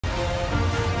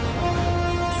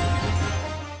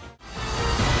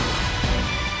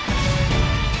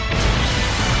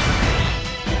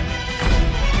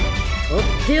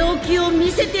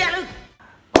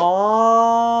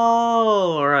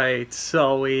Alright,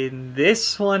 so in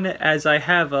this one, as I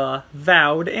have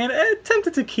vowed, and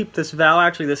attempted to keep this vow,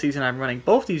 actually this season I'm running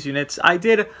both these units, I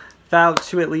did vow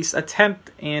to at least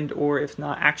attempt and or if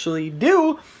not actually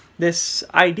do this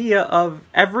idea of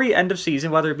every end of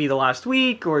season, whether it be the last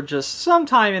week or just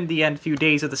sometime in the end few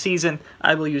days of the season,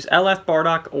 I will use LF,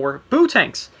 Bardock, or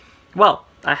BUUTENKS. Well,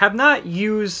 I have not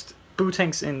used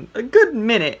BUUTENKS in a good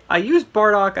minute. I used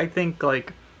Bardock, I think,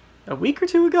 like a week or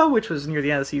two ago, which was near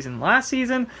the end of the season last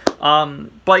season.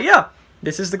 But yeah,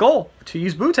 this is the goal, to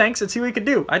use BUUTENKS and see what we can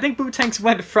do. I think BUUTENKS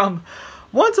went from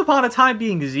once upon a time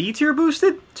being Z tier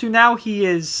boosted to now he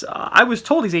is, I was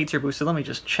told he's A tier boosted. Let me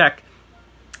just check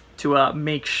to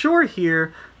make sure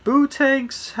here.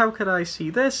 BUUTENKS, how could I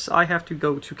see this? I have to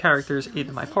go to characters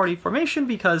in my party formation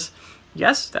because,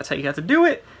 yes, that's how you have to do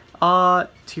it.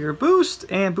 Tier boost,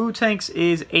 and BUUTENKS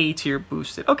is A tier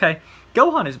boosted. Okay,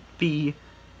 Gohan is B.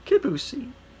 Kid Boost C.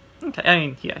 Okay, I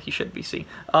mean, yeah, he should be C.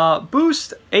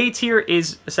 Boost, A tier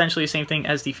is essentially the same thing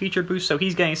as the featured boost, so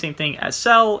he's getting the same thing as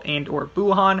Cell and or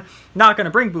Buuhan. Not going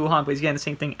to bring Buuhan, but he's getting the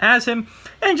same thing as him.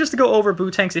 And just to go over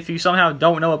BUUTENKS, if you somehow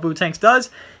don't know what BUUTENKS does,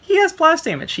 he has blast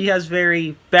damage. He has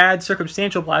very bad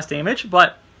circumstantial blast damage,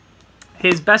 but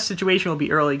his best situation will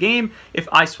be early game. If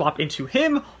I swap into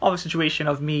him, all the situation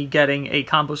of me getting a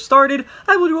combo started,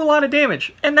 I will do a lot of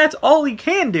damage. And that's all he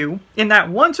can do in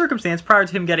that one circumstance prior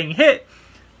to him getting hit.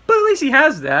 But at least he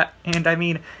has that. And I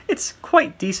mean, it's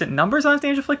quite decent numbers on his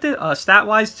damage inflicted.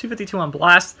 Stat-wise, 252 on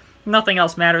blast. Nothing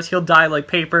else matters. He'll die like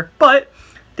paper. But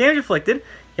damage inflicted,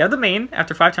 you have the main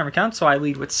after 5 timer counts. So I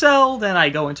lead with Cell, then I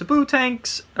go into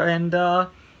BUUTENKS, and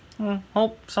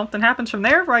hope something happens from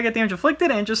there where I get damage inflicted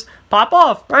and just pop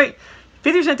off, right?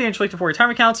 50% damage inflicted for 4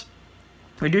 timer counts,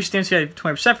 reduces damage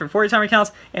by 20% for 40 timer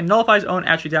counts, and nullifies own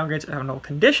attribute downgrades at no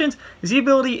conditions. Z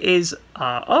ability is,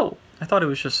 oh, I thought it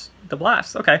was just the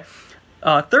blast, okay.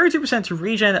 32% to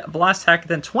regen blast tech,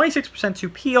 then 26% to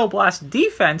PO blast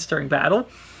defense during battle.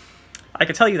 I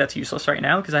can tell you that's useless right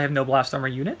now because I have no blast armor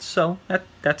units, so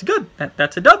that's good.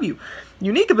 That's a W.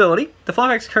 Unique ability, the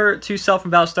flashbacks occur to Cell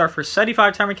from battle start for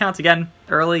 75 timer counts. Again,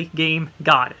 early game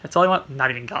god. That's all I want. Not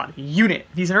even god. Unit.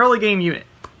 He's an early game unit.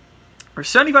 For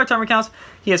 75 timer counts,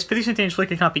 he has 50% damage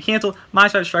inflicted, cannot be cancelled.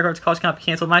 -5 to strike arts, cost cannot be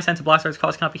cancelled. -10 to blast arts,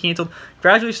 cost cannot be cancelled.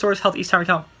 Gradually stores health each timer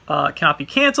count cannot be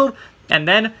cancelled. And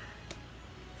then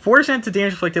 40% to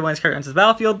damage inflicted when his character enters the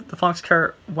battlefield. The flux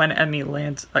occur when enemy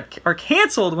lands, are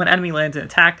cancelled when enemy lands an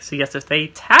attack. So yes, if they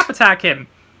tap attack him,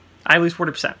 I lose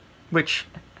 40%, which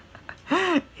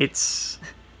it's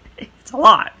a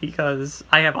lot because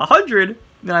I have 100,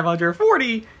 then I have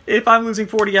 140. If I'm losing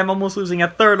 40, I'm almost losing a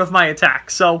third of my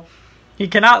attack. So he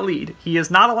cannot lead. He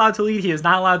is not allowed to lead. He is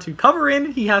not allowed to cover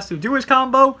in. He has to do his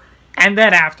combo, and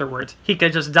then afterwards he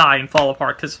could just die and fall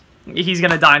apart because he's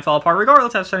going to die and fall apart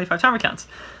regardless of 75 timer counts.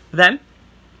 Then,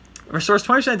 restores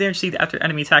 20% damage seed after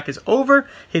enemy attack is over.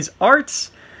 His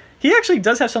arts, he actually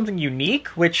does have something unique,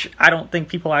 which I don't think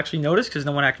people actually notice because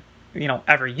no one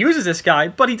ever uses this guy,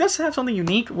 but he does have something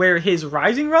unique where his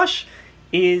Rising Rush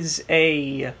is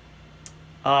a,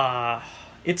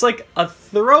 it's like a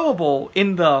throwable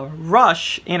in the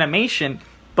Rush animation,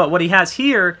 but what he has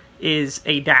here is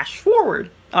a dash forward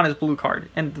on his blue card,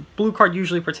 and the blue card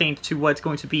usually pertains to what's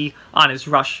going to be on his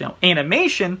Rush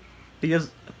animation,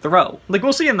 because throw. Like,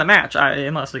 we'll see in the match,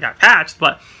 unless it got patched,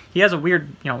 but he has a weird,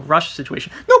 Rush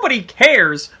situation. Nobody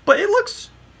cares, but it looks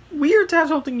weird to have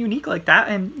something unique like that,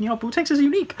 and, BUUTENKS is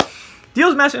unique.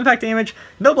 Deals massive impact damage,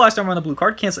 no blast armor on the blue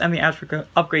card, cancels enemy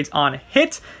upgrades on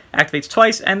hit, activates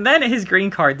twice, and then his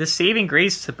green card, the saving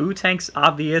grace to BUUTENKS,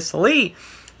 obviously.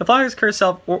 The flashback occurs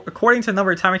itself according to the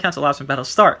number of timer counts allows from battle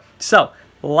start. So,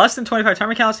 less than 25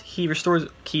 timer counts, he restores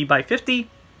ki by 50.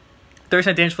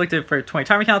 30% damage inflicted for 20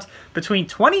 timer counts. Between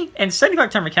 20 and 75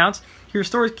 timer counts, he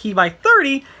restores ki by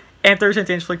 30. And 30%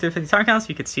 damage inflicted for 50 timer counts.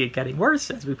 You can see it getting worse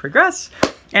as we progress.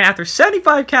 And after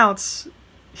 75 counts,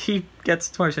 he gets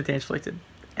 20% damage inflicted.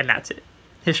 And that's it.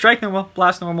 His strike normal,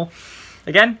 blast normal.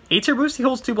 Again, 8 tier boost, he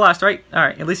holds 2 blast, right?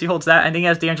 Alright, at least he holds that. And then he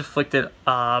has damage inflicted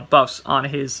buffs on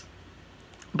his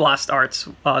blast arts,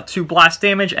 2 blast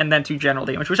damage and then 2 general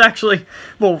damage, which actually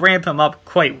will ramp him up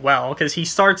quite well because he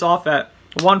starts off at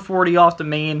 140 off the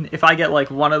main. If I get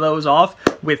like one of those off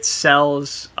with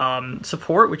Cell's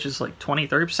support, which is like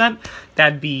 20-30%,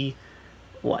 that'd be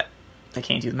what? I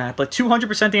can't do the math, but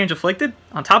 200% damage inflicted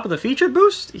on top of the featured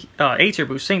boost, A tier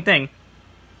boost, same thing.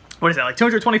 What is that, like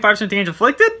 225% damage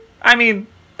inflicted? I mean,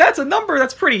 that's a number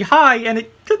that's pretty high, and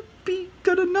it could be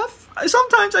good enough.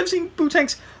 Sometimes I've seen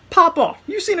BUUTENKS pop off.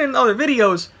 You've seen it in other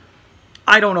videos.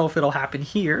 I don't know if it'll happen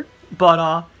here,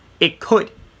 but it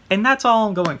could. And that's all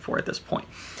I'm going for at this point.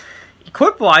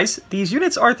 Equip-wise, these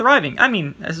units are thriving. I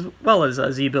mean, as well as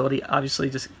Z ability, obviously,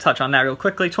 just touch on that real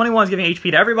quickly. 21 is giving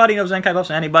HP to everybody, no Zenkai buffs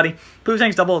to anybody.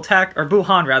 BUUTENKS double attack, or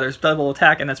Buuhan rather, is double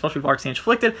attack, and then special arts damage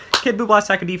inflicted. Kid Buu blast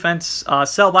attack and defense,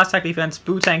 Cell blast attack defense,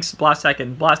 BUUTENKS blast attack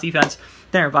and blast defense.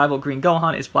 Then Revival Green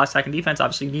Gohan is blast attack and defense.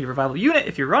 Obviously, you need a Revival unit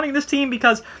if you're running this team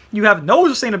because you have no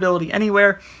sustainability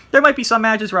anywhere. There might be some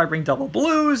matches where I bring double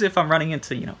blues if I'm running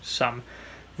into, you know, some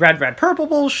red, purple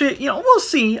bullshit. You know, we'll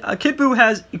see. Kid Buu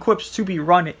has equips to be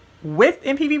run with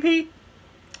in PvP,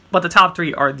 but the top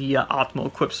 3 are the optimal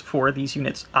equips for these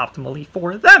units optimally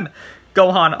for them.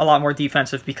 Gohan, a lot more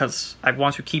defensive because I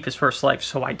want to keep his first life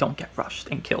so I don't get rushed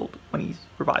and killed when he's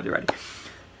revived already.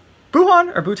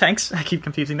 Buuhan, or BUUTENKS, I keep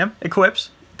confusing them, equips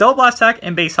double blast attack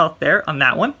and base health there on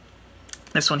that one.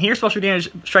 This one here, special damage,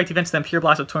 strike defense, then pure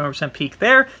blast of 21% peak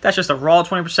there. That's just a raw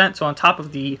 20%, so on top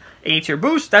of the A tier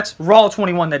boost, that's raw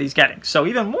 21 that he's getting. So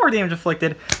even more damage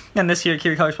inflicted than this here,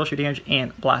 Kiri Color, special damage,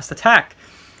 and blast attack.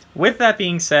 With that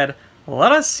being said,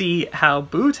 let us see how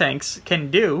BUUTENKS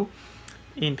can do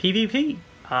in PvP.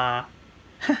 Not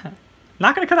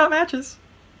going to cut out matches.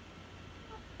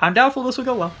 I'm doubtful this will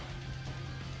go well.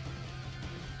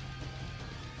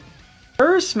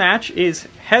 First match is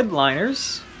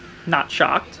Headliners. Not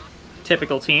shocked.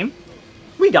 Typical team.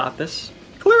 We got this.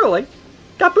 Clearly.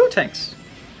 Got BUUTENKS.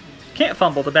 Can't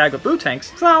fumble the bag with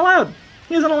BUUTENKS. It's not allowed.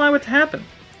 He doesn't allow it to happen.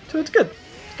 So it's good.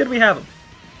 It's good we have him.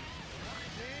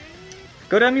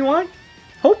 Go to MUI?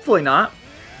 Hopefully not.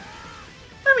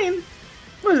 I mean,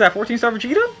 what is that? 14-star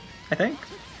Vegeta? I think.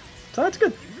 So that's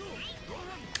good.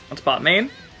 Let's spot main.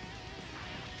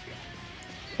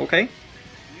 Okay.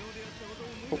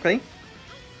 Okay.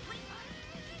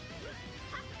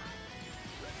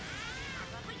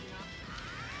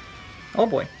 Oh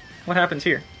boy, what happens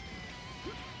here?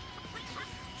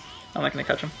 I'm not gonna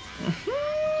catch him.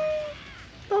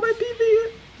 Thought I'd PV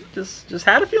it. Just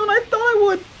had a feeling I thought I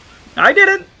would. I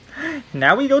didn't.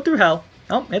 Now we go through hell.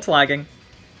 Oh, it's lagging.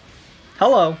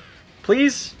 Hello.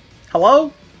 Please.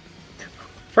 Hello?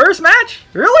 First match?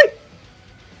 Really?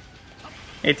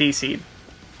 It DC'd.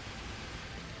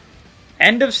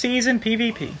 End of season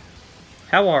PvP.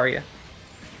 How are you?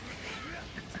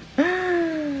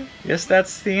 Guess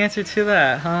that's the answer to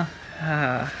that, huh?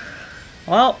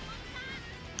 Well,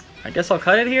 I guess I'll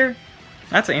cut it here.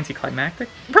 That's anticlimactic.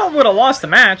 Probably would have lost the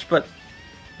match, but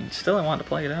still I wanted to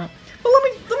play it out. But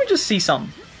let me just see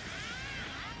something.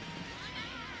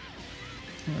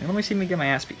 Let me see me get my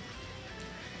ass beat.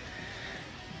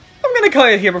 I'm gonna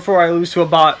cut it here before I lose to a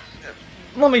bot.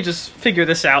 Let me just figure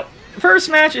this out.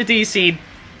 First match at DC'd.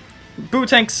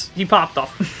 BUUTENKS, he popped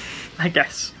off. I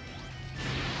guess.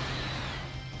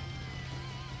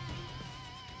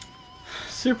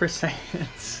 Super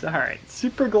Saiyans. Alright.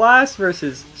 Super Glass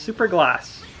versus Super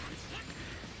Glass.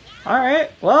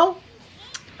 Alright, well.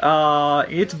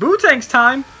 It's BUUTENKS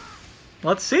time.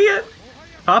 Let's see it.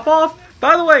 Pop off.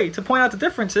 By the way, to point out the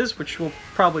differences, which we'll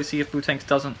probably see if BUUTENKS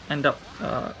doesn't end up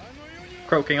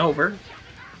croaking over.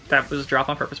 That was a drop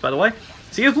on purpose, by the way.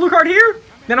 See his blue card here?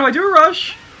 Then if I do a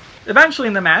rush, eventually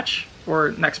in the match,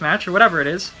 or next match, or whatever it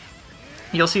is,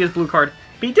 you'll see his blue card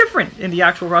be different in the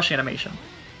actual rush animation.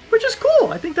 Which is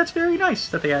cool. I think that's very nice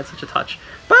that they add such a touch.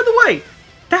 By the way,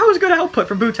 that was good output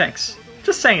from BUUTENKS.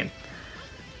 Just saying.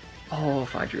 Oh,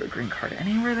 if I drew a green card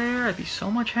anywhere there, I'd be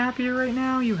so much happier right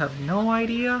now. You have no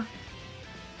idea.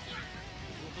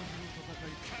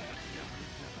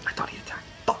 I thought he attacked.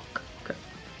 Fuck. Okay.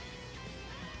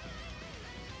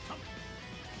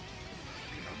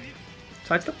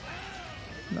 Sidestep?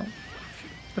 No.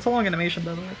 That's a long animation,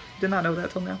 by the way. Did not know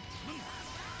that till now.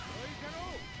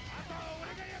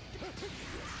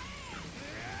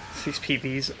 These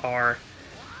PVs are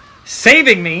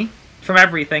saving me from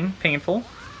everything painful.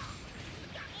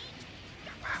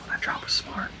 Wow, that drop was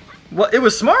smart. Well, it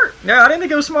was smart. Yeah, I didn't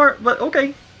think it was smart, but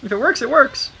okay. If it works, it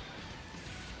works.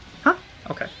 Huh?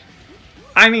 Okay.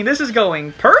 I mean, this is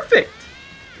going perfect,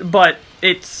 but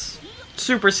it's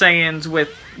Super Saiyans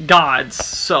with gods,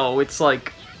 so it's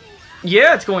like,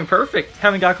 yeah, it's going perfect.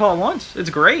 Haven't got caught once. It's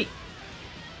great.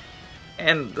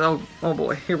 And, oh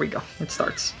boy, here we go. It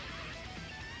starts.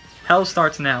 Hell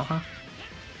starts now, huh?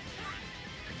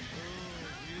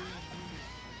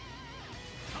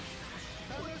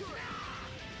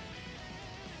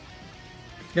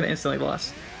 Gonna instantly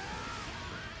blast.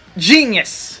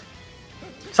 Genius!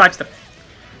 Sidestep.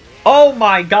 Oh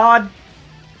my god!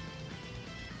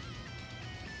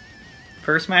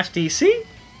 First match DC?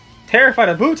 Terrified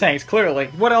of BUUTENKS, clearly.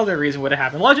 What other reason would it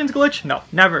happen? Legends glitch? No,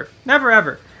 never. Never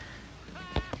ever.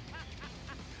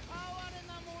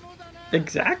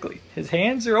 Exactly. His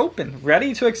hands are open,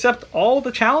 ready to accept all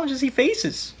the challenges he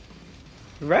faces.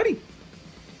 Ready.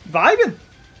 Vibing.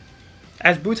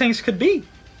 As BUUTENKS could be.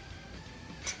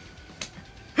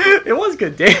 It was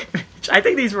good damage. I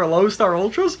think these were low star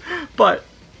ultras, but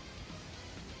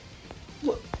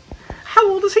look, how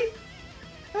old is he?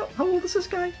 How old is this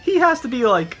guy? He has to be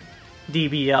like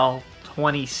DBL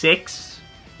 26,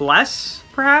 less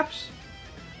perhaps.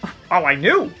 Oh, I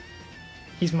knew.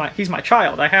 He's my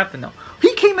child. I have to know.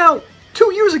 He came out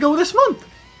 2 years ago this month.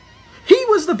 He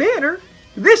was the banner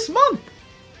this month.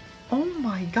 Oh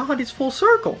my God! It's full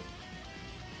circle.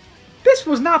 This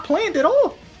was not planned at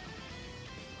all.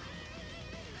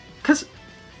 Cause,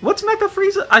 what's Mecha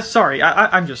Frieza?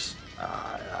 I'm just,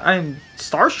 I'm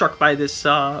starstruck by this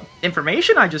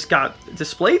information I just got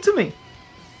displayed to me.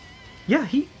 Yeah,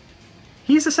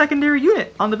 he's the secondary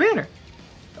unit on the banner.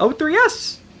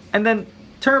 O3S, and then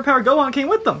Turbo Power Gohan came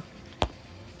with them.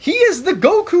 He is the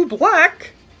Goku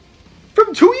Black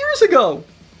from 2 years ago.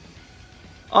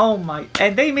 Oh my!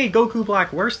 And they made Goku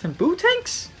Black worse than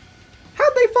BUUTENKS?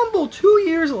 How'd they fumble 2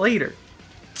 years later?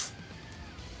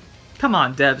 Come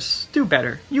on, devs. Do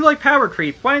better. You like power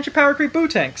creep. Why didn't you power creep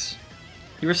BUUTENKS?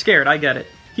 You were scared, I get it.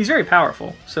 He's very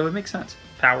powerful, so it makes sense.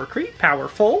 Power creep,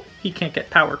 powerful. He can't get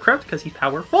power crept because he's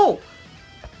powerful.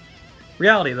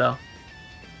 Reality, though.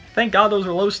 Thank God those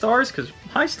were low stars, because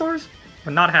high stars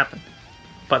would not happen.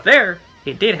 But there,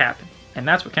 it did happen, and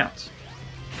that's what counts.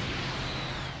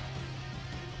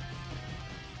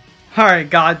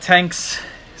 Alright, God Tanks.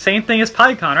 Same thing as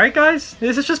PyCon, right, guys?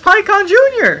 This is just PyCon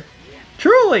Jr.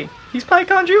 Truly, he's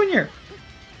PyCon Jr.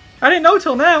 I didn't know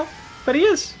till now, but he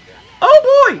is.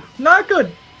 Oh boy, not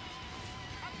good.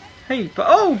 Hey, but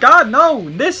oh God, no,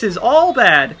 this is all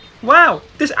bad. Wow,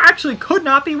 this actually could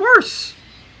not be worse.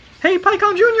 Hey,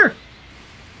 PyCon Jr.,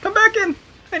 come back in.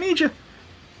 I need you.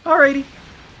 Alrighty.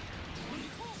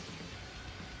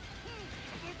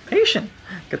 Patient.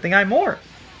 Good thing I'm more.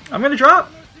 I'm gonna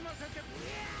drop.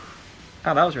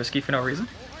 Oh, that was risky for no reason.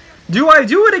 Do I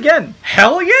do it again?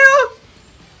 Hell yeah!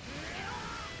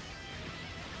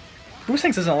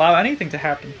 BUUTENKS doesn't allow anything to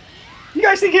happen. You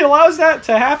guys think he allows that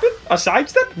to happen? A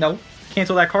sidestep? No.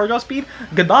 Cancel that card draw speed?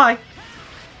 Goodbye.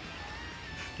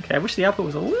 Okay, I wish the output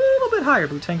was a little bit higher,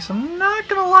 BUUTENKS. I'm not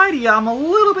gonna lie to you, I'm a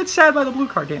little bit sad by the blue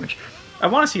card damage. I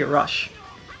want to see a rush.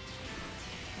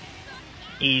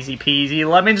 Easy peasy,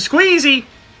 lemon squeezy!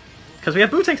 Because we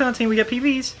have BUUTENKS on the team, we get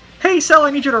PVs. Hey, Cell, I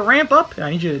need you to ramp up, and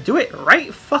I need you to do it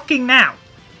right fucking now.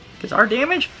 Because our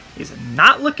damage is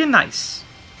not looking nice.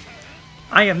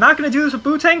 I am not going to do this with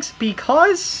BUUTENKS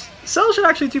because Cell should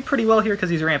actually do pretty well here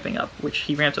because he's ramping up, which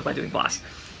he ramps up by doing Blast.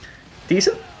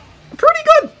 Decent? Pretty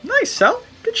good! Nice, Cell.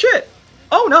 Good shit.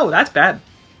 Oh no, that's bad.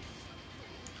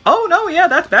 Oh no, yeah,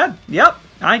 that's bad. Yep,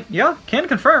 yeah, can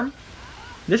confirm.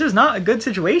 This is not a good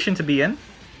situation to be in.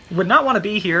 Would not want to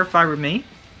be here if I were me.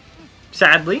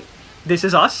 Sadly. This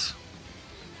is us.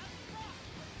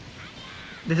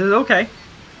 This is okay.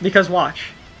 Because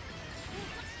watch.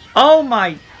 Oh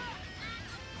my...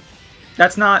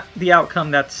 That's not the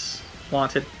outcome that's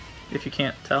wanted, if you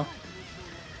can't tell.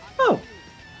 Oh,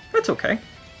 that's okay.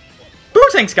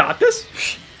 BUUTENKS got this!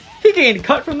 He gained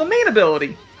cut from the main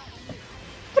ability.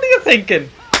 What are you thinking?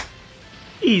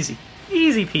 Easy.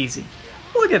 Easy peasy.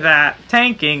 Look at that.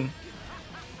 Tanking.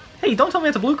 Hey, don't tell me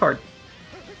it's a blue card.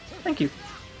 Thank you.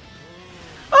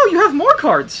 Oh, you have more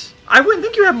cards! I wouldn't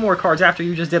think you have more cards after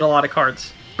you just did a lot of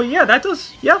cards. But yeah, that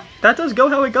does go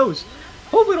how it goes.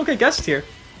 Hopefully we don't get guessed here.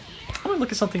 I'm gonna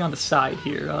look at something on the side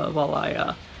here while I,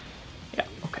 yeah,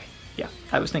 okay. Yeah,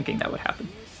 I was thinking that would happen.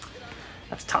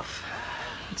 That's tough.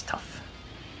 That's tough.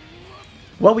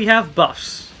 Well, we have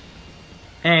buffs.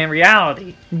 And in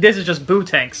reality, this is just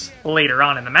BUUTENKS later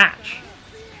on in the match.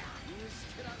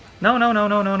 No, no, no,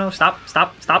 no, no, no. Stop,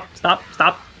 stop, stop, stop,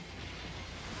 stop.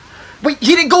 Wait,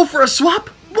 he didn't go for a swap?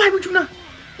 Why would you not?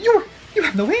 You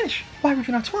have no vanish. Why would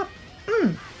you not swap?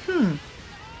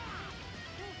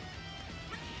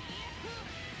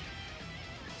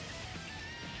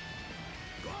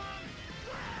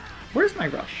 Where's my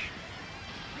rush?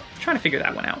 I'm trying to figure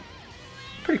that one out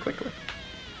pretty quickly.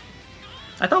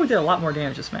 I thought we did a lot more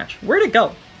damage this match. Where'd it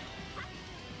go?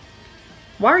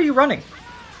 Why are you running?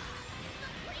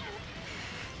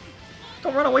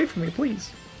 Don't run away from me,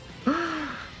 please.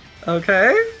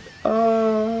 Okay.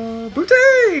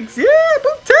 BUUTENKS! Yeah,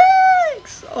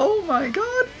 BUUTENKS! Oh my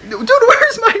god. Dude,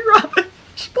 where's my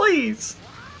rush? Please.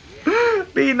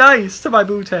 Be nice to my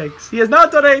BUUTENKS. He has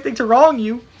not done anything to wrong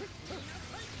you.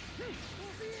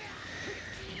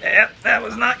 Yep, that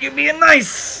was not you being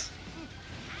nice.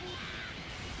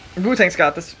 BUUTENKS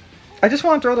got this. I just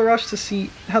want to throw the rush to see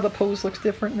how the pose looks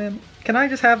different, man. Can I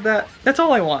just have that? That's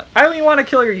all I want. I only want to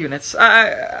kill your units.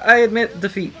 I admit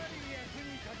defeat.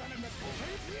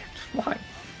 Why?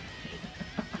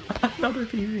 Another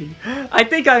PV. I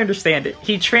think I understand it.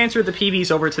 He transferred the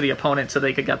PVs over to the opponent so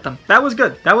they could get them. That was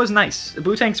good. That was nice.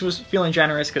 BUUTENKS was feeling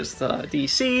generous because the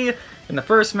DC in the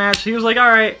first match, he was like,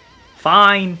 alright,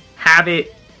 fine, have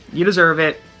it. You deserve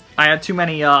it. I had too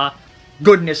many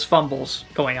goodness fumbles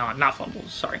going on. Not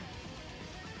fumbles, sorry.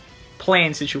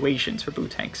 Planned situations for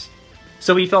BUUTENKS.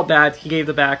 So he felt bad. He gave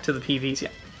the back to the PVs. Yeah.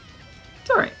 It's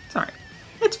alright. It's alright.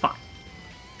 It's fine.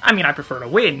 I mean, I prefer to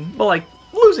win, but like,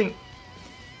 losing...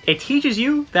 It teaches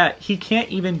you that he can't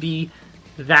even be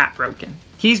that broken.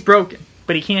 He's broken,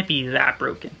 but he can't be that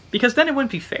broken. Because then it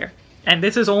wouldn't be fair. And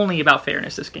this is only about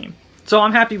fairness, this game. So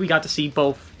I'm happy we got to see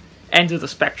both ends of the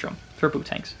spectrum for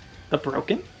BUUTENKS. The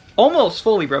broken, almost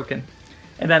fully broken,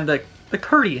 and then the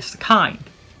courteous, the kind,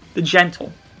 the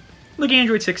gentle. Like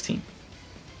Android 16.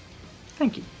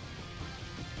 Thank you.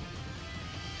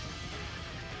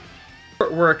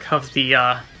 Work of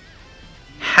the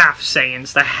half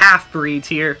Saiyans, the half-breeds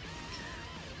here.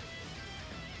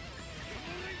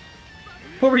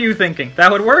 What were you thinking?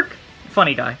 That would work?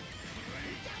 Funny guy.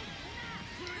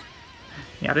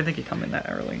 Yeah, I didn't think he'd come in that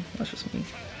early. That's just me.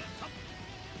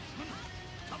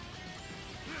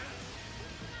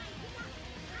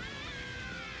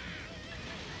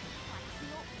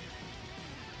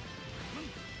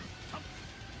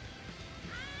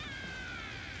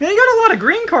 Yeah, you got a lot of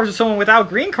green cards with someone without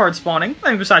green card spawning. I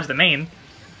mean, besides the main.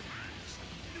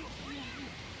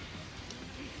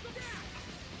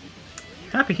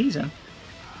 Happy he's in.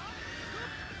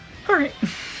 Alright.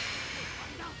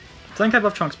 Zenkai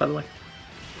buff Trunks, by the way.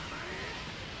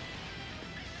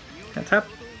 Can I tap?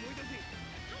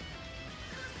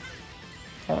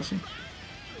 Awesome.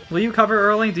 Will you cover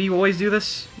early? Do you always do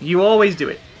this? You always do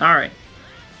it. Alright.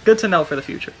 Good to know for the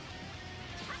future.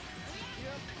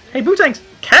 Hey, BUUTENKS!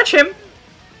 Catch him!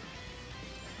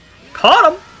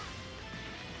 Caught him!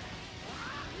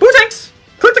 BUUTENKS!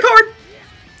 Click the card!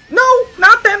 No!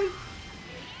 Not them!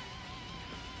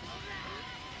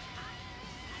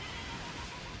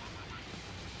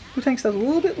 BUUTENKS, that's a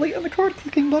little bit late on the card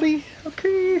clicking, buddy.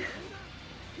 Okay.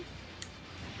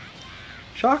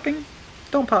 Shocking.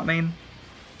 Don't pop main.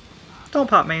 Don't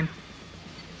pop main.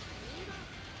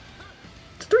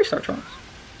 It's a 3-star Trunks.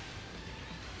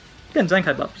 Again,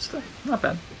 Zenkai buff, but still, not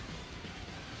bad.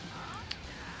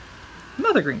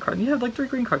 Another green card. You have like 3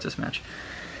 green cards this match.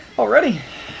 Already.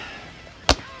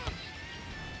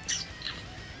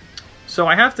 So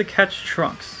I have to catch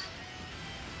Trunks.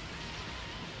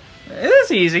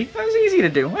 It's easy. It's easy to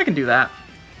do. I can do that.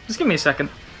 Just give me a second.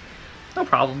 No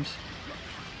problems.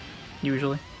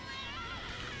 Usually.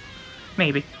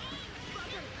 Maybe.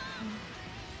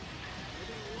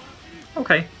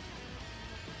 Okay.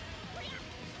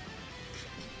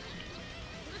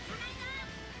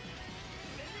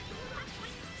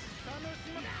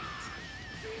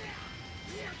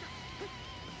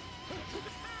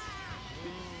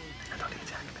 I thought he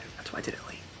attacked there. That's why I did it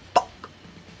late. Fuck!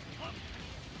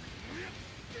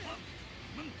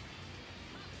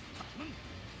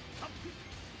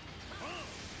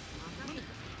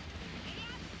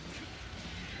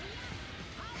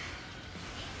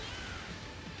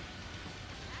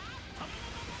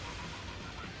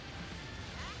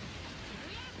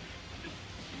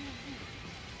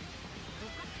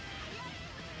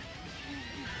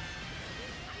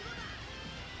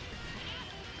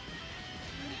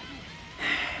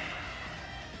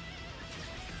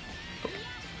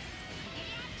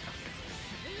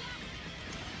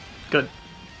 Good.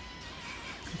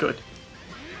 Good.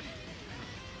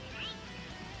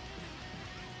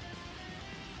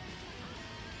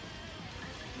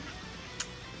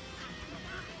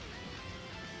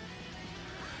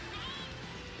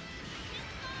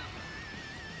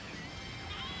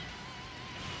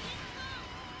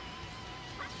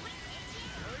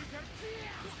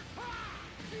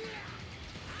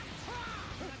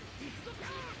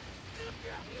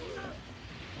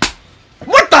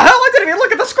 What the hell? I didn't even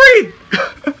look at the screen!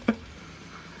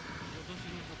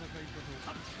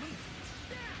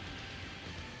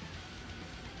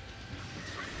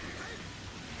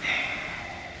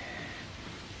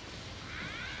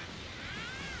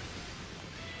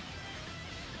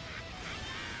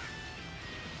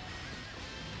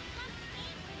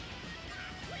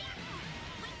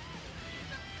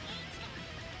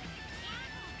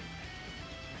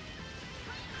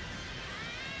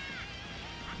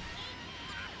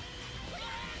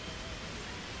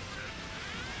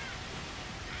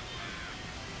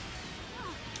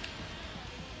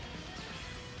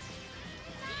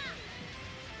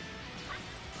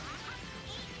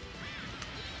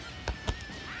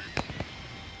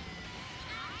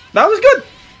 That was good.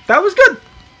 That was good.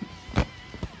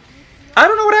 I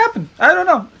don't know what happened. I don't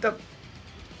know.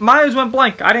 My eyes went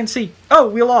blank. I didn't see. Oh,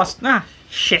 we lost. Ah,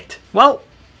 shit. Well,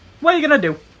 what are you gonna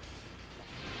do?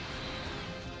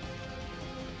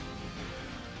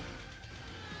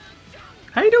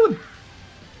 How you doing?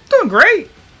 Doing great,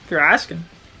 if you're asking.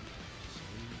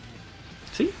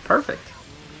 See? Perfect.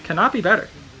 Cannot be better.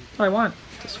 I want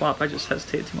to swap. I just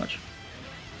hesitated too much.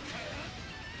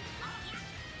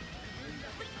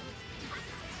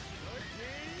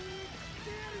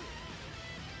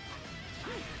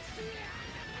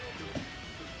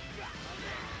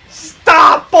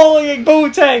 Stop bullying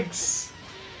BUUTENKS!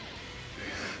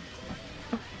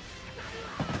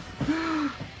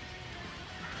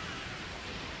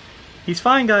 He's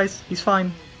fine, guys. He's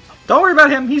fine. Don't worry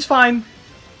about him. He's fine.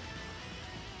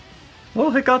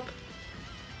 Little hiccup.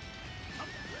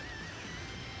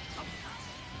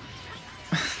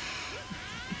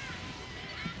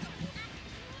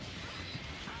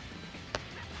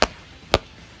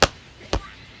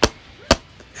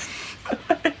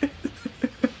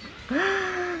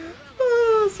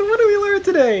 So what did we learn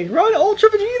today? Run Ultra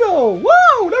Vegito!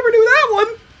 Whoa! Never knew that one!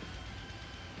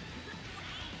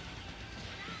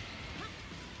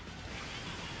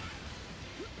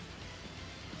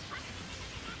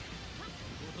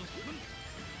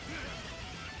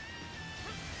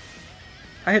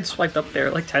 I had swiped up there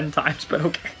like 10 times, but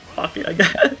okay. Fuck it, I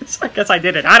guess. I guess I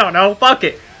did it. I don't know. Fuck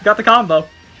it. Got the combo.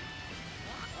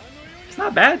 It's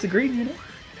not bad. It's a green unit.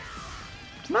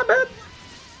 It's not bad.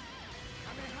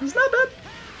 It's not bad.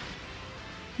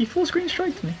 He full screen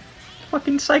striked me.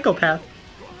 Fucking psychopath.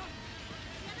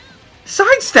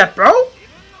 Sidestep, bro!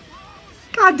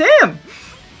 God damn!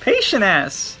 Patient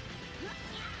ass.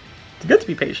 It's good to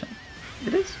be patient.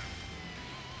 It is.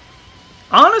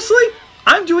 Honestly,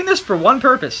 I'm doing this for one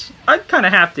purpose. I kind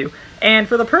of have to. And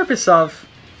for the purpose of,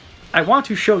 I want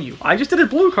to show you. I just did a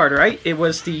blue card, right? It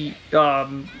was the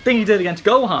thing he did against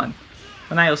Gohan.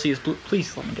 And now you'll see his blue.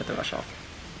 Please let me get the rush off.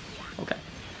 Okay.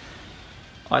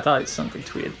 Oh, I thought it was something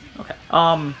tweeted. Okay.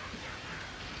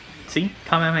 See?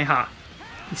 Kamehameha.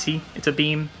 You see? It's a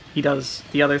beam. He does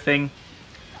the other thing.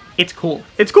 It's cool.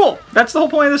 It's cool! That's the whole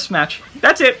point of this match.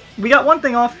 That's it. We got one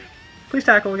thing off. Please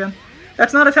tackle again.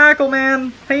 That's not a tackle,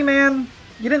 man. Hey, man.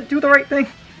 You didn't do the right thing.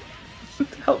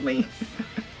 Help me.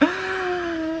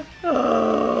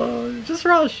 Oh, just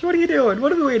rush. What are you doing?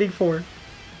 What are we waiting for?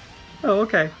 Oh,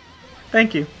 okay.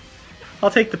 Thank you.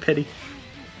 I'll take the pity.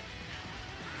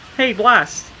 Hey,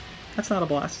 blast. That's not a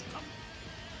blast.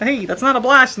 Hey, that's not a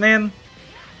blast, man.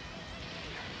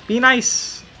 Be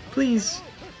nice. Please.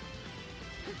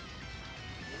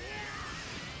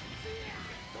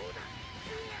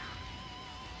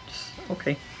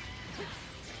 Okay.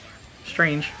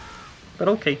 Strange. But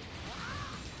okay.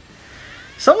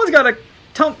 Someone's gotta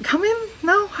come in?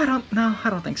 No, I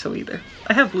don't think so either.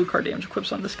 I have blue card damage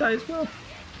equips on this guy as well.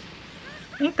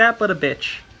 Ain't that but a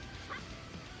bitch.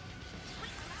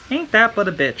 Ain't that but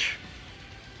a bitch.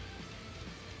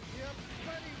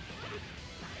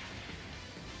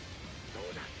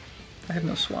 I have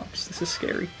no swaps. This is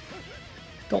scary.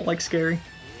 Don't like scary.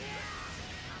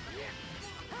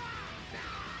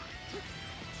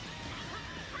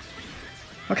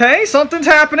 Okay, something's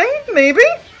happening. Maybe.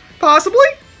 Possibly.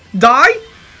 Die.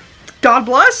 God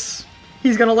bless.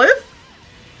 He's gonna live.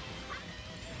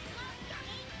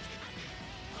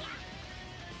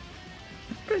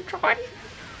 Good try.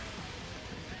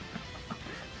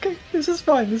 Okay, this is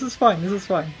fine. This is fine. This is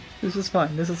fine. This is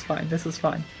fine. This is fine. This is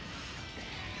fine.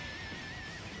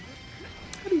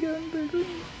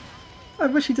 I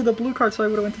wish he did the blue card so I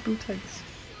would have went to BUUTENKS.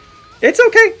 It's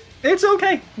okay. It's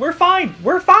okay. We're fine.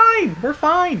 We're fine. We're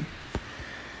fine.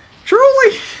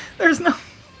 Truly, there's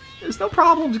no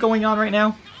problems going on right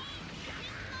now.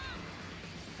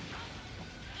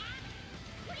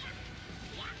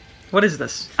 What is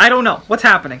this? I don't know. What's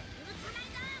happening?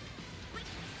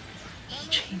 He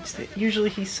changed it. Usually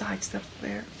he sidesteps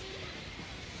there.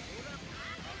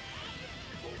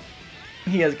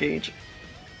 He has gauge.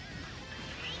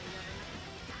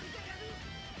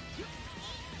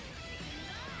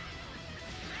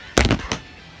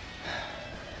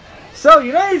 So,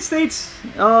 United States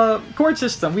court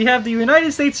system. We have the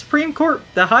United States Supreme Court,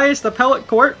 the highest appellate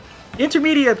court,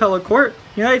 intermediate appellate court,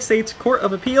 United States Court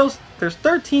of Appeals. There's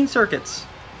 13 circuits.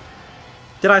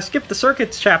 Did I skip the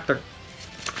circuits chapter?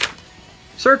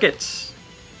 Circuits.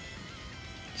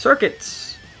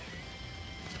 Circuits.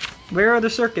 Where are the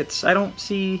circuits? I don't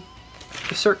see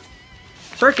the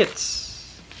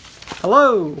circuits.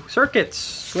 Hello,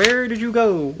 circuits. Where did you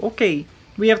go? Okay,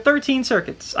 we have 13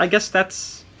 circuits. I guess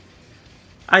that's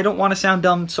I don't want to sound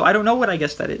dumb, so I don't know what I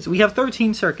guess that is. We have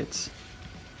 13 circuits.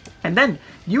 And then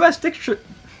U.S.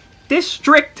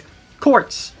 district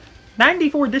courts.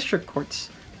 94 district courts.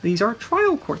 These are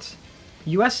trial courts.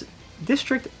 U.S.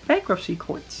 district bankruptcy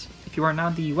courts. If you are not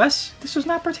in the U.S., this does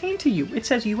not pertain to you. It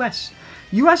says U.S.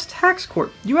 U.S. Tax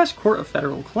Court. U.S. Court of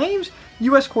Federal Claims.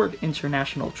 U.S. Court of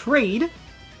International Trade.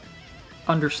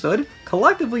 Understood.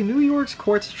 Collectively, New York's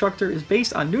court structure is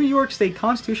based on New York State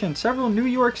Constitution and several New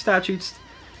York statutes.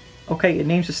 Okay, it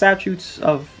names the statutes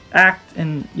of Act,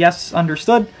 and yes,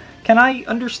 understood. Can I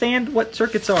understand what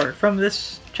circuits are from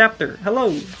this chapter?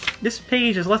 Hello. This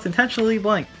page is left intentionally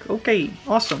blank. Okay,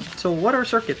 awesome. So what are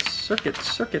circuits?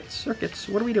 Circuits.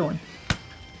 What are we doing?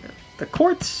 The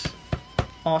courts.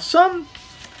 Awesome.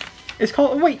 It's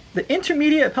called, wait, the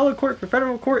Intermediate Appellate Court for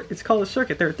Federal Court, it's called a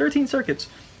circuit. There are 13 circuits.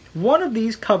 One of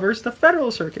these covers the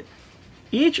federal circuit.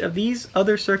 Each of these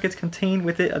other circuits contain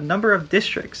with it a number of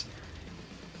districts.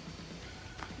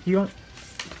 You don't...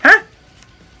 Huh?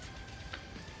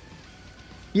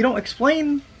 You don't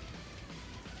explain...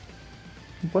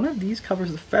 One of these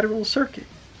covers the federal circuit.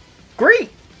 Great!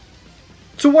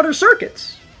 So what are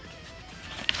circuits?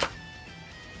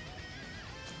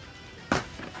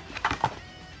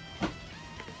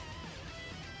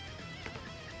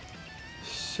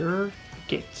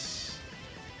 Circuits.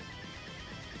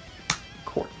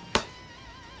 Court.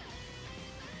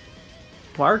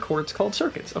 Why are courts called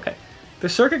circuits? Okay. The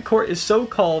circuit court is so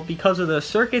called because of the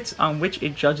circuits on which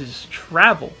it judges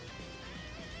travel.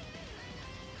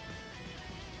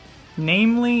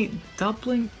 Namely,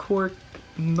 Dublin, Cork,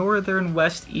 Northern,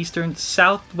 West, Eastern,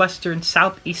 Southwestern,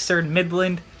 Southeastern,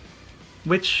 Midland,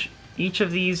 which each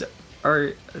of these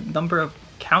are a number of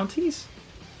counties?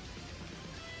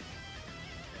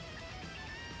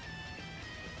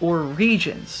 Or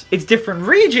regions. It's different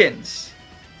regions!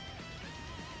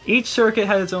 Each circuit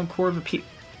has its own court of appeal.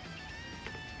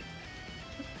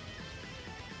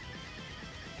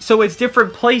 So it's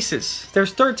different places.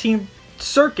 There's 13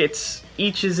 circuits.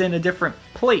 Each is in a different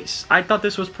place. I thought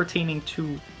this was pertaining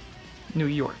to New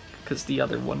York, because the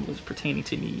other one was pertaining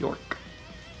to New York.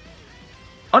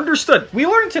 Understood. We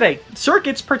learned today.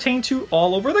 Circuits pertain to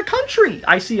all over the country.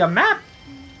 I see a map.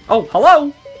 Oh,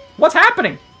 hello. What's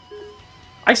happening?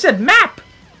 I said map.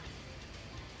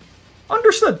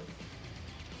 Understood.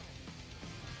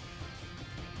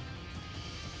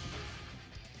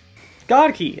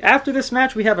 God Key. After this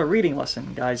match, we have a reading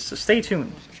lesson, guys, so stay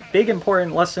tuned. Big,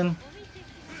 important lesson.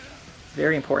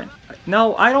 Very important.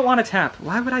 No, I don't want to tap.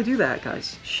 Why would I do that,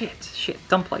 guys? Shit.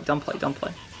 Dumb play.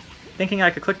 Thinking I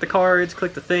could click the cards,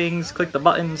 click the things, click the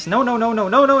buttons. No.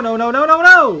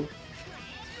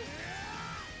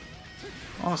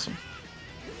 Awesome.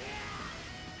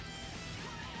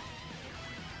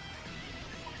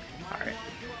 Alright.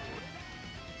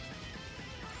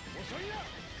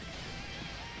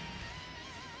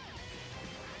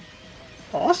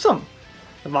 Awesome.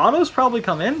 The Vados probably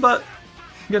come in, but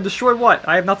I'm gonna destroy what?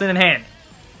 I have nothing in hand.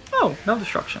 Oh, no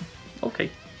destruction.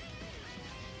 Okay.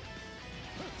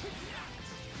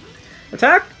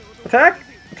 Attack!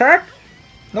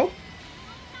 Nope.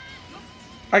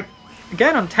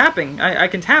 Again, I'm tapping. I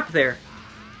can tap there.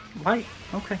 Why?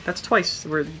 Okay, that's twice.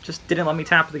 Where it just didn't let me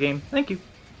tap the game. Thank you.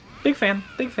 Big fan.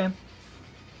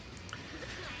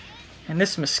 And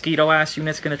this mosquito-ass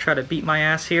unit's gonna try to beat my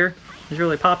ass here. He's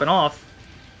really popping off.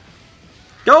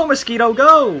 Go, Mosquito,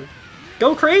 go!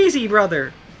 Go crazy,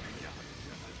 brother!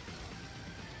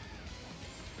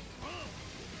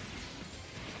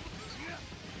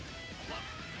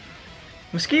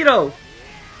 Mosquito!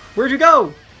 Where'd you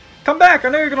go? Come back, I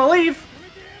know you're gonna leave!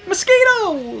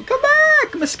 Mosquito! Come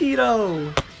back,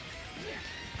 Mosquito!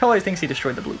 Probably thinks he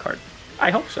destroyed the blue card. I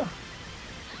hope so.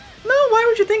 No, why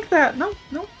would you think that? No.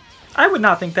 I would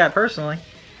not think that, personally.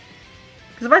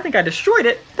 Because if I think I destroyed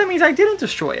it, that means I didn't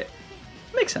destroy it.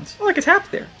 Makes sense. Oh, like a tap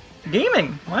there.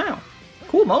 Gaming. Wow.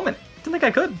 Cool moment. Didn't think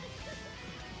I could.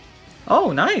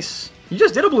 Oh, nice. You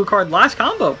just did a blue card last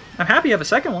combo. I'm happy you have a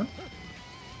second one.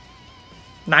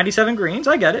 97 greens.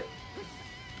 I get it.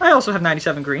 I also have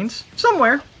 97 greens.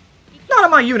 Somewhere. Not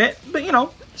on my unit, but, you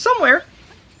know, somewhere.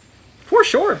 For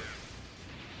sure.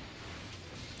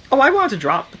 Oh, I wanted to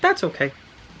drop, but that's okay.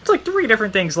 It's like 3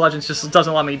 different things Legends just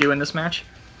doesn't let me do in this match.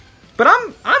 But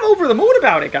I'm over the moon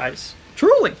about it, guys.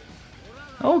 Truly.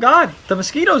 Oh god, the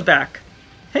Mosquito's back.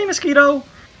 Hey, Mosquito.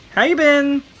 How you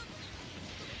been?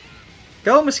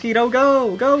 Go, Mosquito,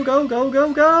 go.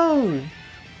 Go.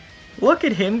 Look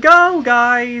at him go,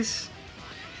 guys.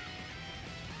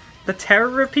 The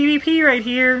terror of PvP right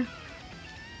here.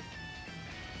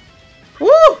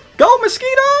 Woo! Go,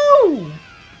 Mosquito!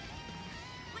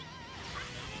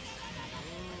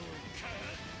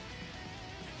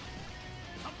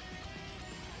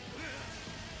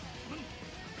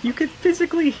 You could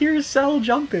physically hear Cell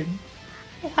jumping.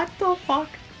 What the fuck?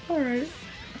 Alright.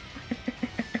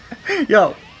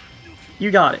 Yo,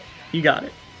 you got it. You got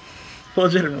it.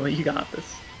 Legitimately, you got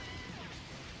this.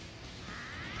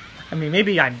 I mean,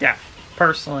 maybe I'm deaf,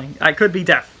 personally. I could be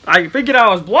deaf. I figured out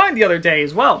I was blind the other day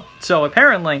as well. So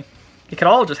apparently, it could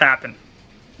all just happen.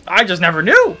 I just never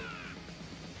knew.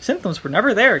 Symptoms were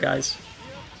never there, guys.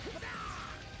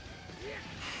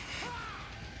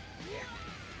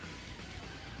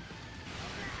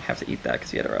 I have to eat that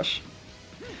because he had a rush.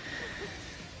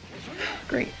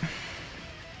 Great.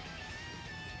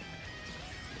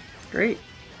 Great.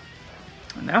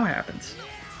 And now what happens?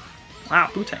 Wow,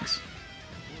 BUUTENKS.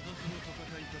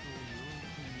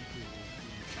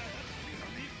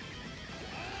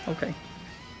 Okay.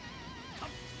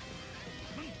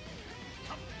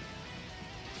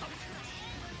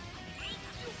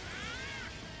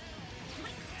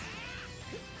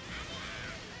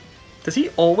 Does he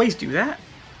always do that?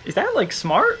 Is that, like,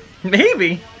 smart?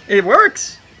 Maybe. It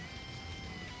works.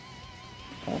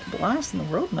 All the blast in the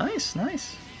world. Nice,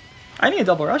 nice. I need a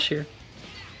double rush here.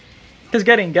 Because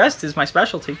getting guessed is my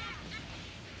specialty.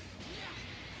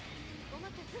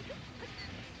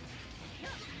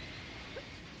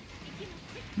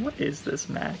 What is this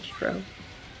match, bro?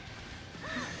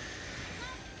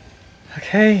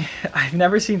 Okay, I've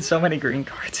never seen so many green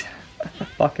cards in a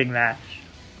fucking match.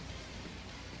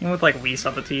 Even with, like, Whis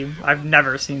on the team, I've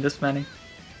never seen this many.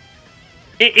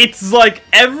 It's like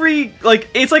every, like,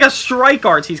 it's like a strike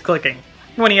art he's clicking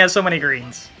when he has so many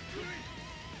greens.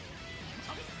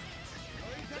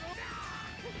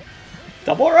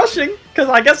 Double rushing, because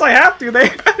I guess I have to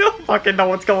there. I don't fucking know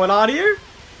what's going on here.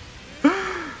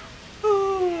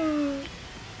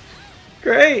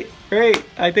 Great, great.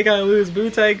 I think I lose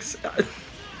BUUTENKS.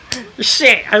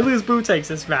 Shit, I lose BUUTENKS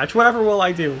this match. Whatever will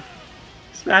I do?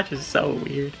 This match is so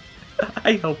weird.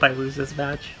 I hope I lose this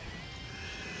match.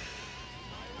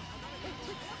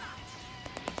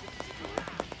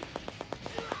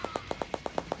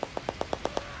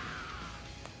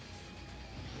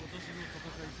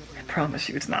 I promise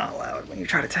you it's not allowed when you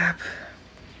try to tap.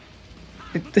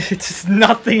 It's just,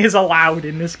 nothing is allowed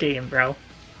in this game, bro.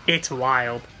 It's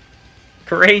wild.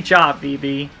 Great job,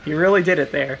 VB. You really did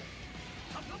it there.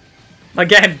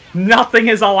 Again, nothing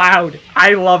is allowed.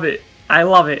 I love it. I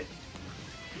love it.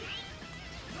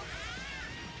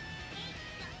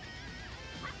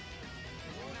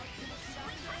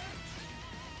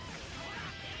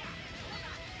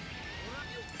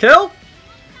 Kill?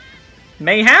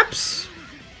 Mayhaps?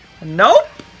 Nope.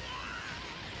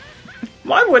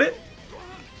 Why would it?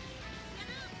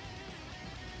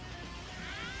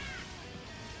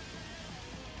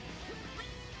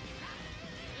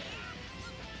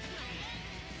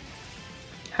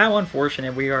 How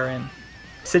unfortunate we are in.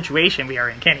 Situation we are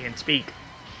in. Can't even speak.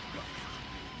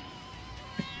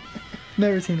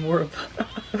 Never seen more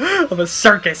of a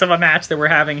circus of a match that we're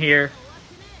having here.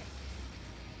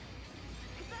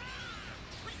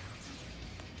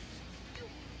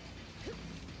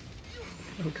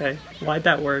 Okay, why'd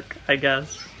that work, I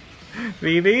guess.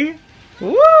 VB?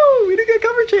 Woo! We did get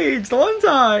cover change the one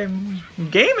time!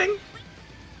 Gaming!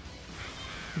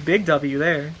 Big W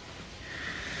there.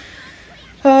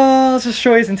 Let's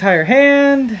destroy his entire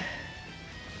hand.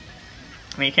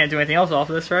 I mean, you can't do anything else off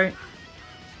of this, right?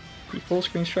 Be full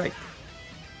screen strike.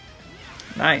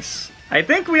 Nice. I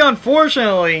think we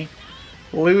unfortunately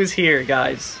lose here,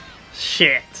 guys.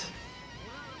 Shit.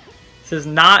 This is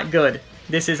not good.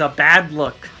 This is a bad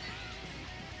look.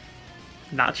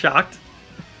 Not shocked.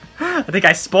 I think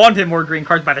I spawned him more green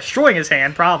cards by destroying his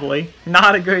hand, probably.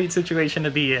 Not a great situation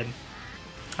to be in.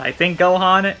 I think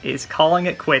Gohan is calling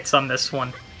it quits on this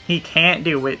one. He can't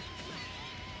do it.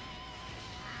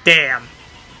 Damn.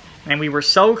 And we were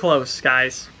so close,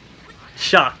 guys.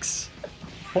 Shucks.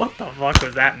 What the fuck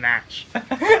was that match?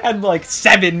 I had like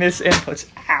 7 miss inputs.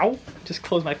 Ow. Just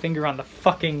close my finger on the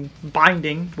fucking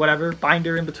binding, whatever,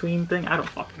 binder in between thing. I don't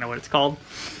fucking know what it's called.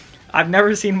 I've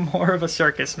never seen more of a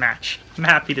circus match. I'm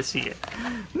happy to see it.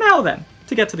 Now then,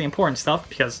 to get to the important stuff,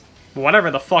 because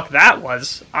whatever the fuck that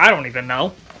was, I don't even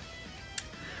know.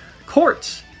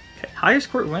 Courts. Okay, highest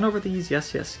court went over these.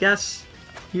 Yes, yes, yes.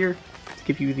 Here, to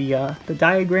give you the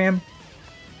diagram.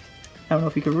 I don't know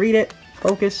if you can read it.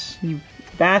 Focus, you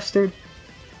bastard.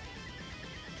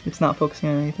 It's not focusing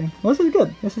on anything. Well, this is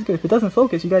good. This is good. If it doesn't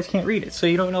focus, you guys can't read it. So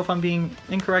you don't know if I'm being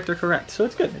incorrect or correct. So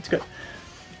it's good. It's good.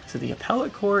 So the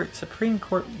appellate court, Supreme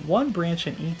Court, 1 branch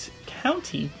in each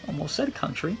county, almost said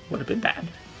country, would have been bad.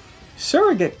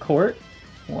 Surrogate court,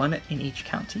 1 in each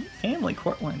county. Family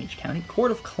court, 1 in each county.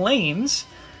 Court of claims,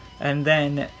 And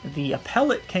then the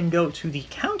appellate can go to the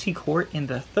county court in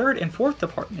the 3rd and 4th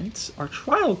departments, or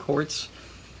trial courts,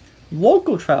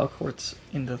 local trial courts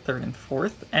in the 3rd and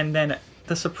 4th, and then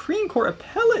the Supreme Court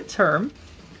appellate term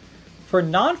for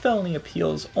non-felony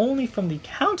appeals only from the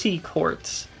county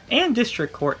courts and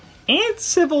district court and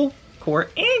civil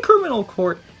court and criminal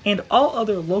court and all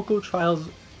other local trials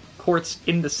courts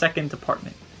in the 2nd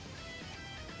department.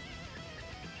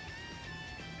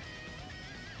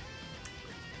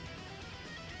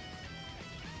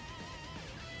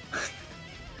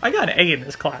 I got an A in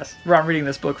this class, where I'm reading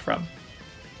this book from.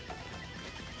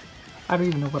 I don't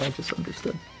even know what I just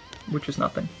understood, which is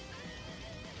nothing.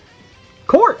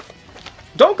 Court!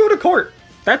 Don't go to court!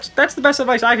 That's the best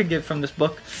advice I could give from this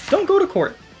book. Don't go to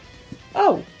court.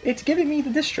 Oh, it's giving me the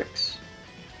districts.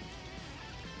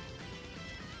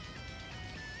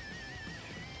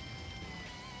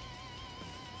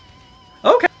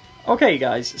 Okay. Okay,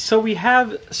 guys, so we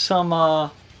have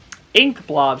some, ink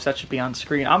blobs that should be on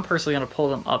screen. I'm personally going to pull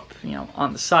them up, you know,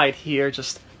 on the side here.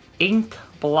 Just ink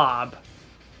blob.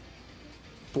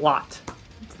 Blot.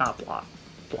 It's not blot.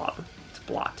 Blob. It's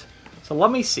blot. So let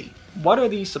me see. What are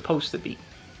these supposed to be?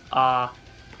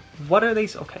 What are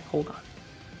these? Okay, hold on.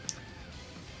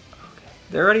 Okay.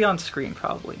 They're already on screen,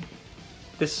 probably.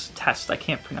 This test, I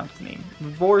can't pronounce the name.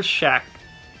 Rorschach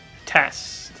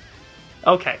test.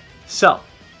 Okay, so,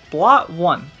 blot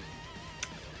 1.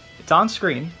 It's on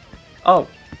screen. Oh,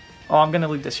 I'm gonna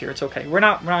leave this here. It's okay. We're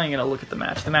not even gonna look at the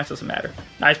match. The match doesn't matter.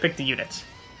 I just picked the units.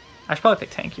 I should probably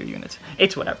pick tankier units.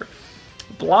 It's whatever.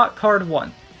 Blot card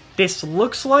 1. This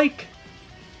looks like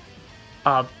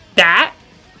a bat.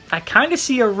 I kind of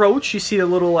see a roach. You see the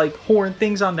little like horn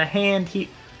things on the hand.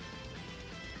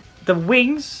 The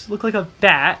wings look like a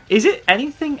bat. Is it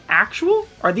anything actual?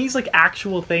 Are these like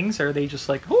actual things? Or are they just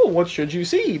like, oh, what should you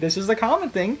see? This is the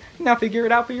common thing. Now figure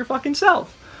it out for your fucking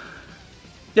self.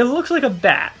 It looks like a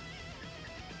bat,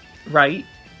 right?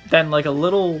 Then like a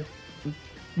little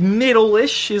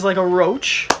middle-ish is like a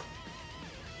roach.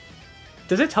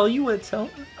 Does it tell you what it's telling?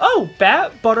 Oh,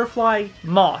 bat, butterfly,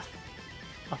 moth.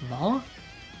 A moth?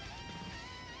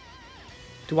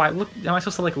 Am I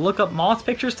supposed to like look up moth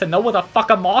pictures to know what the fuck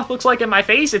a moth looks like in my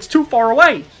face? It's too far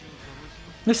away.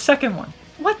 The second one.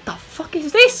 What the fuck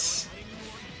is this?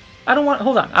 I don't want,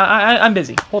 hold on. I'm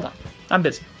busy. Hold on. I'm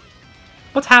busy.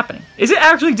 What's happening? Is it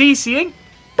actually DCing?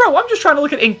 Bro, I'm just trying to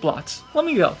look at ink blots. Let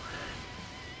me go.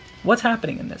 What's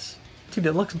happening in this? Dude,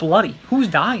 it looks bloody. Who's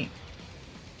dying?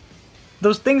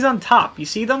 Those things on top, you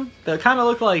see them? They kind of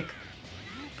look like...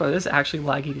 Bro, this is actually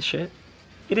laggy as shit.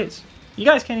 It is. You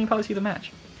guys can't even probably see the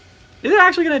match. Is it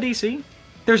actually going to DC?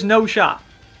 There's no shot.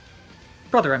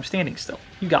 Brother, I'm standing still.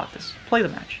 You got this. Play the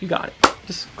match. You got it.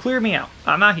 Just clear me out.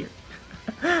 I'm not here.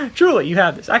 Truly, you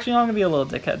have this. Actually, I'm going to be a little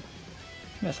dickhead.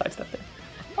 I'm going to sidestep there.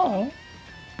 Oh.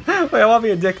 Wait, I want to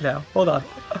be a dick now. Hold on.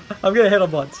 I'm going to hit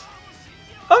him once.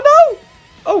 Oh, no!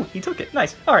 Oh, he took it.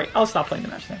 Nice. Alright, I'll stop playing the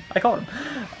match then. I caught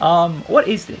him. What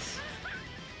is this?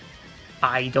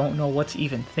 I don't know what to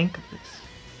even think of this.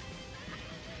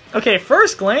 Okay, at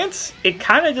first glance, it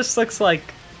kind of just looks like...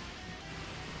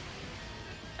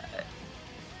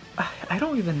 I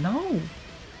don't even know.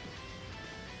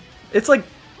 It's like...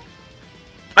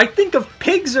 I think of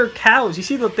pigs or cows. You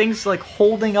see the things like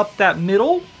holding up that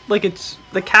middle? Like it's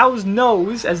the cow's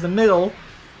nose as the middle,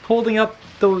 holding up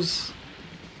those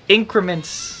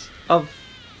increments of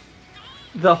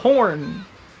the horn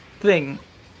thing.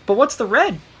 But what's the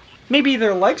red? Maybe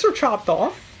their legs are chopped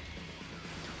off.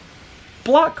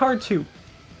 Block card 2.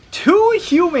 2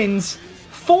 humans,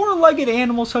 4-legged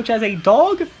animals such as a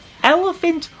dog,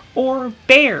 elephant, or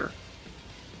bear.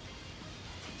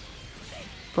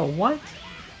 Bro, what?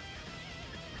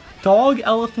 Dog,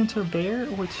 elephant, or bear,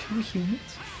 or 2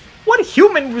 humans? What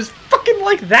human was fucking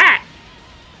like that?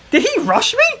 Did he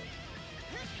rush me?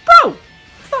 Bro,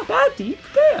 it's not that deep.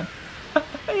 Damn.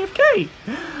 AFK.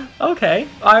 Okay.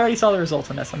 I already saw the results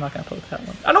on this. I'm not going to post that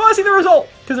one. I don't want to see the result,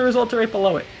 because the results are right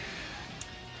below it.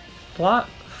 Plot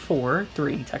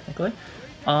 3, technically.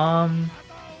 Brother,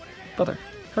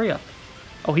 hurry up.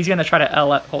 Oh, he's going to try to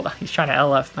LF. Hold on. He's trying to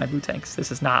LF my BUUTENKS.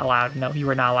 This is not allowed. No, you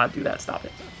are not allowed to do that. Stop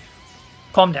it.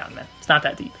 Calm down, man. It's not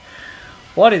that deep.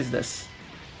 What is this?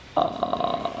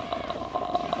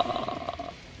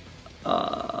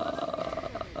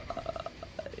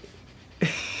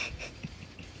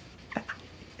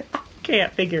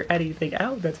 Can't figure anything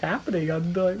out that's happening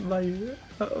on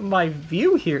my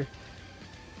view here.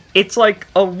 It's like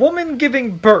a woman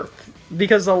giving birth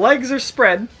because the legs are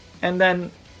spread, and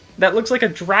then that looks like a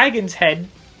dragon's head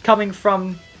coming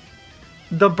from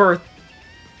the birth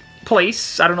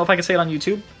place. I don't know if I can say it on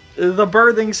YouTube. The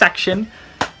birthing section.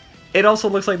 It also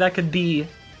looks like that could be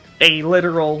a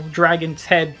literal dragon's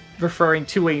head referring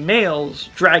to a male's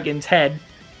dragon's head,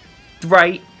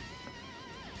 right?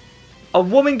 A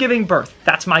woman giving birth,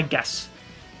 that's my guess.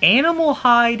 Animal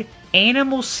hide,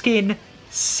 animal skin,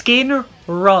 skin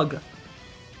rug.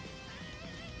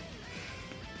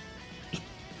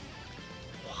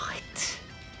 What?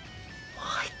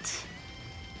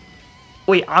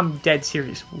 Wait, I'm dead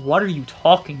serious. What are you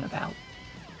talking about?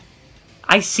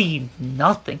 I see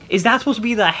nothing. Is that supposed to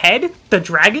be the head? The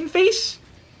dragon face?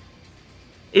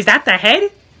 Is that the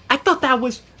head? I thought that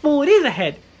was... Well, it is a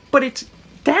head, but it's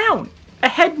down. A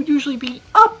head would usually be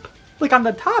up, like on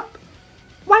the top.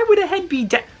 Why would a head be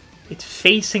down? It's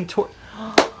facing toward...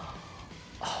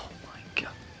 Oh my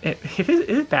god. Is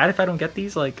it bad if I don't get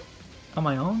these, like, on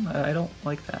my own? I don't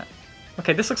like that.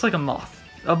 Okay, this looks like a moth.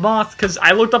 A moth, because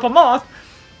I looked up a moth.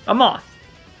 A moth.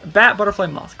 A bat, butterfly,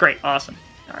 moth. Great, awesome.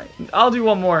 Alright, I'll do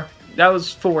one more. That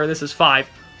was 4, this is 5.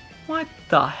 What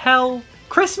the hell?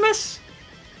 Christmas?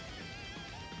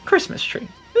 Christmas tree.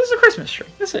 This is a Christmas tree.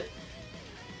 That's it.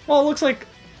 Well, it looks like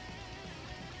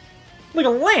a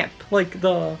lamp. Like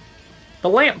the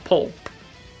lamp pole.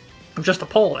 Just a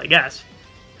pole, I guess.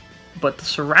 But the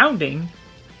surrounding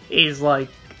is like...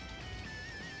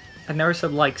 I've never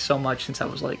said like so much since I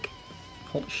was like...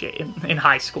 Holy shit, in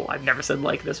high school. I've never said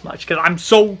like this much. Because I'm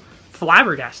so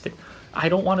flabbergasted. I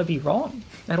don't want to be wrong.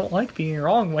 I don't like being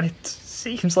wrong when it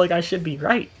seems like I should be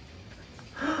right.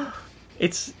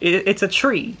 It's a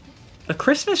tree. A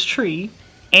Christmas tree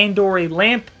and or a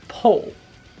lamp pole.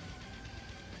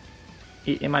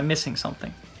 Am I missing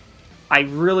something? I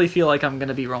really feel like I'm going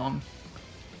to be wrong.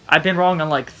 I've been wrong on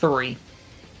like 3.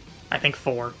 I think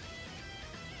 4.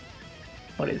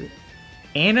 What is it?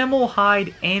 Animal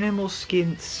hide, animal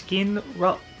skin, skin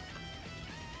rub.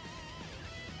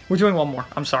 We're doing one more.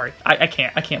 I'm sorry. I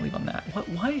can't leave on that. What?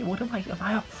 Why? What am I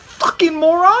a fucking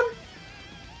moron?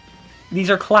 These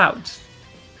are clouds.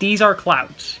 These are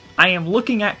clouds. I am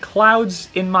looking at clouds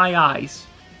in my eyes.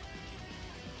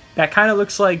 That kind of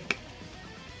looks like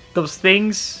those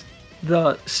things,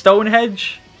 the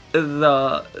Stonehenge,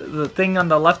 the thing on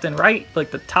the left and right,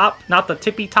 like the top, not the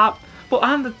tippy top, but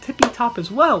on the tippy top as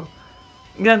well.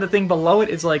 And then the thing below it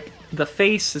is like the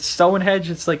face, it's Stonehenge,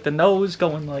 it's like the nose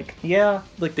going like, yeah,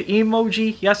 like the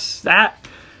emoji, yes, that.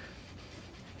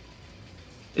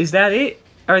 Is that it?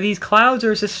 Are these clouds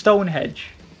or is this Stonehenge?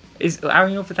 I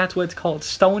don't know if that's what it's called.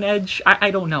 Stonehenge? I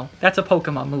don't know. That's a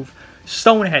Pokemon move.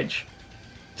 Stonehenge.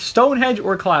 Stonehenge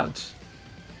or clouds?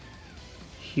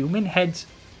 Human heads.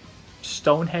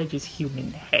 Stonehenge is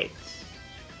human heads.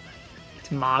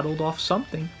 It's modeled off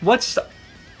something. What's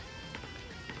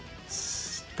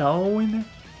Stonehenge?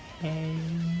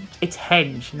 It's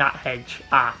henge, not hedge.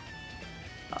 Ah.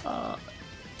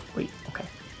 Wait, okay.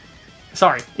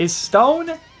 Sorry. Is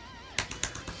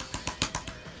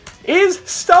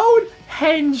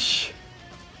Stonehenge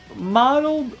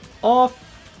modeled off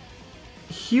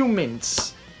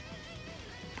humans?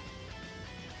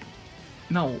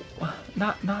 No,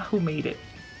 not who made it.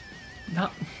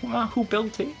 Not who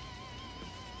built it.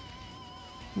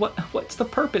 What's the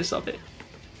purpose of it?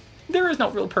 There is no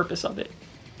real purpose of it.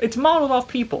 It's modeled off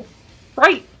people,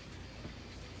 right?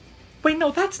 Wait,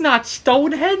 no, that's not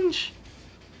Stonehenge.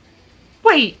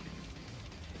 Wait,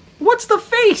 what's the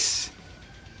face?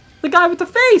 The guy with the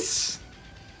face.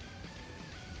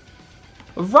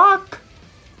 Rock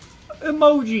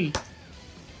emoji.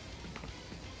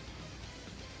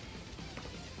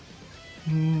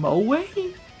 Moe?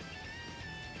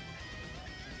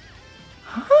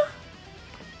 Huh?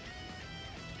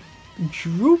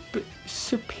 Droop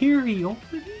superiority?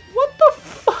 What the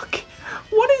fuck?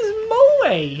 What is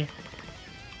Moe?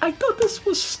 I thought this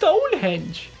was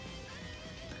Stonehenge.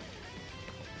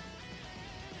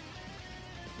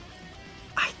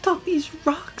 I thought these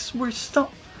rocks were stone.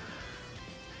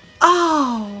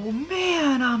 Oh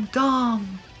man, I'm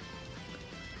dumb.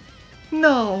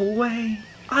 No way.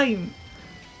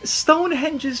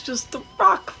 Stonehenge is just the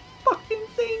rock fucking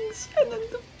things, and then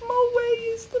the Moe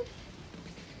is the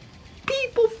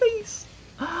people face.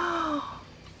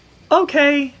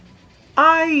 Okay,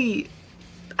 I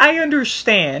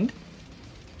understand.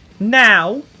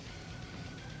 Now,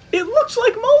 it looks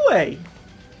like Moe.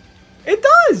 It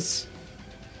does.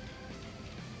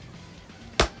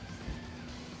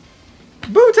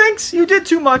 BUUTENKS, you did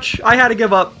too much. I had to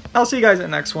give up. I'll see you guys in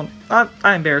the next one.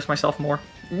 I embarrassed myself more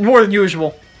than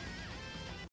usual.